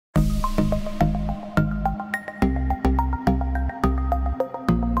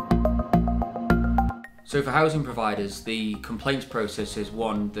So for housing providers, the complaints process is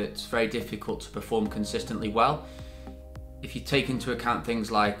one that's very difficult to perform consistently well. If you take into account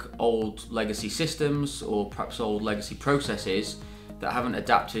things like old legacy systems or perhaps old legacy processes that haven't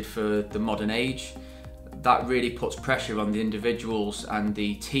adapted for the modern age, that really puts pressure on the individuals and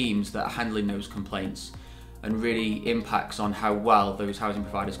the teams that are handling those complaints and really impacts on how well those housing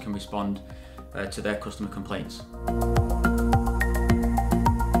providers can respond to their customer complaints.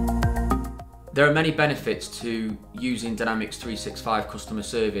 There are many benefits to using Dynamics 365 customer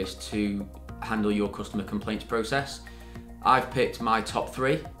service to handle your customer complaints process. I've picked my top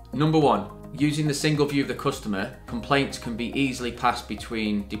 3. Number 1, using the single view of the customer, complaints can be easily passed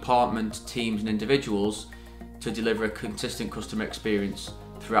between department, teams and individuals to deliver a consistent customer experience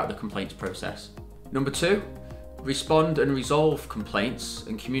throughout the complaints process. Number 2, respond and resolve complaints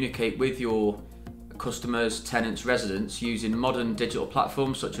and communicate with your customers, tenants, residents using modern digital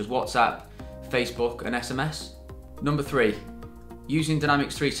platforms such as WhatsApp, Facebook and SMS. Number 3, using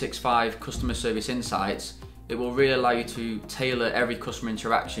Dynamics 365 customer service insights, it will really allow you to tailor every customer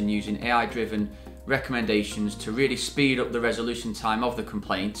interaction using AI-driven recommendations to really speed up the resolution time of the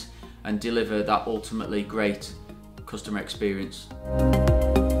complaint and deliver that ultimately great customer experience.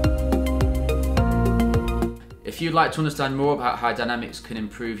 If you'd like to understand more about how Dynamics can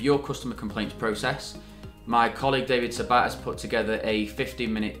improve your customer complaints process, my colleague David Sabat has put together a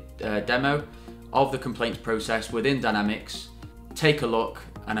 15-minute demo of the complaints process within Dynamics. Take a look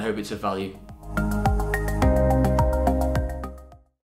and I hope it's of value.